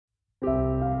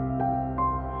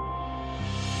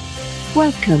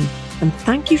Welcome, and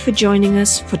thank you for joining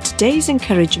us for today's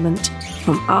encouragement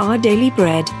from Our Daily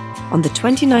Bread on the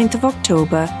 29th of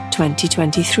October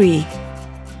 2023.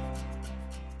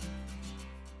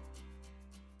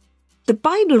 The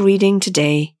Bible reading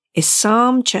today is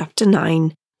Psalm chapter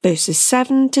 9, verses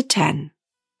 7 to 10.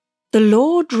 The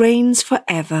Lord reigns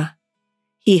forever.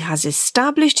 He has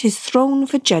established his throne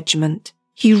for judgment.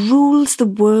 He rules the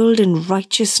world in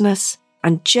righteousness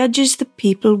and judges the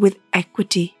people with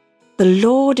equity. The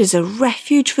Lord is a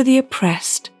refuge for the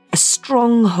oppressed, a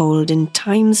stronghold in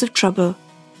times of trouble.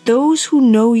 Those who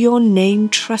know your name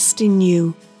trust in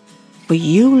you. For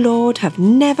you, Lord, have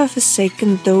never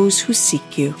forsaken those who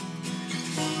seek you.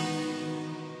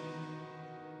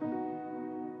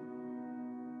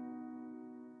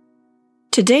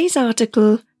 Today's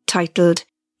article, titled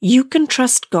You Can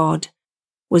Trust God,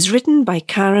 was written by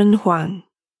Karen Huang.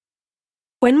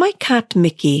 When my cat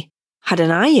Mickey had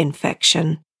an eye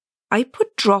infection, I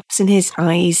put drops in his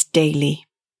eyes daily.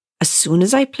 As soon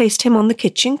as I placed him on the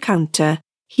kitchen counter,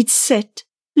 he'd sit,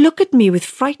 look at me with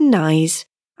frightened eyes,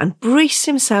 and brace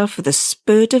himself for the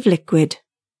spurt of liquid.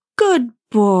 "Good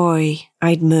boy,"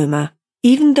 I'd murmur.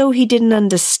 Even though he didn't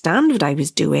understand what I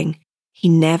was doing, he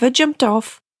never jumped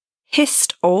off,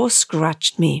 hissed or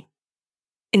scratched me.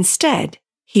 Instead,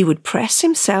 he would press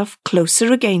himself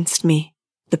closer against me,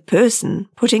 the person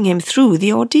putting him through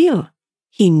the ordeal.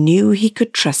 He knew he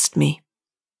could trust me.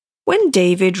 When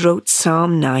David wrote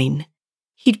Psalm 9,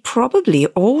 he'd probably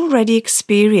already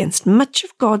experienced much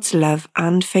of God's love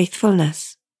and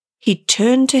faithfulness. He'd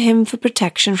turned to him for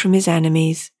protection from his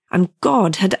enemies, and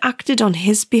God had acted on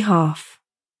his behalf.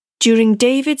 During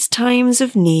David's times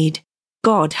of need,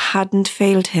 God hadn't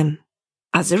failed him.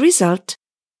 As a result,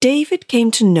 David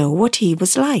came to know what he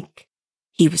was like.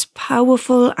 He was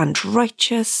powerful and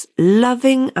righteous,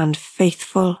 loving and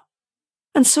faithful.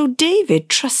 And so David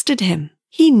trusted him.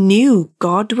 He knew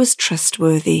God was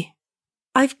trustworthy.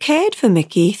 I've cared for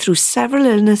Mickey through several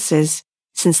illnesses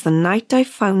since the night I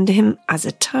found him as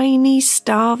a tiny,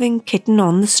 starving kitten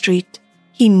on the street.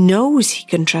 He knows he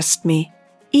can trust me,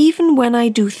 even when I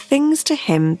do things to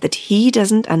him that he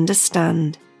doesn't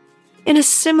understand. In a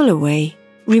similar way,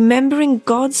 remembering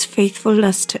God's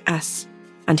faithfulness to us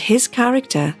and his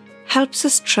character helps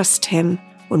us trust him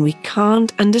when we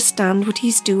can't understand what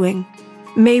he's doing.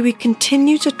 May we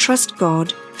continue to trust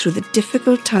God through the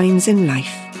difficult times in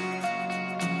life.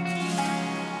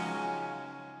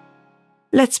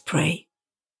 Let's pray.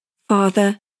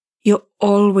 Father, you're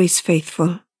always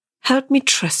faithful. Help me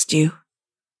trust you.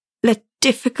 Let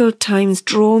difficult times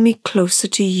draw me closer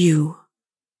to you.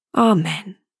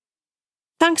 Amen.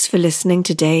 Thanks for listening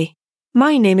today.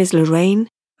 My name is Lorraine,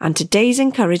 and today's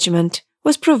encouragement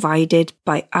was provided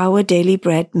by Our Daily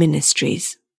Bread Ministries.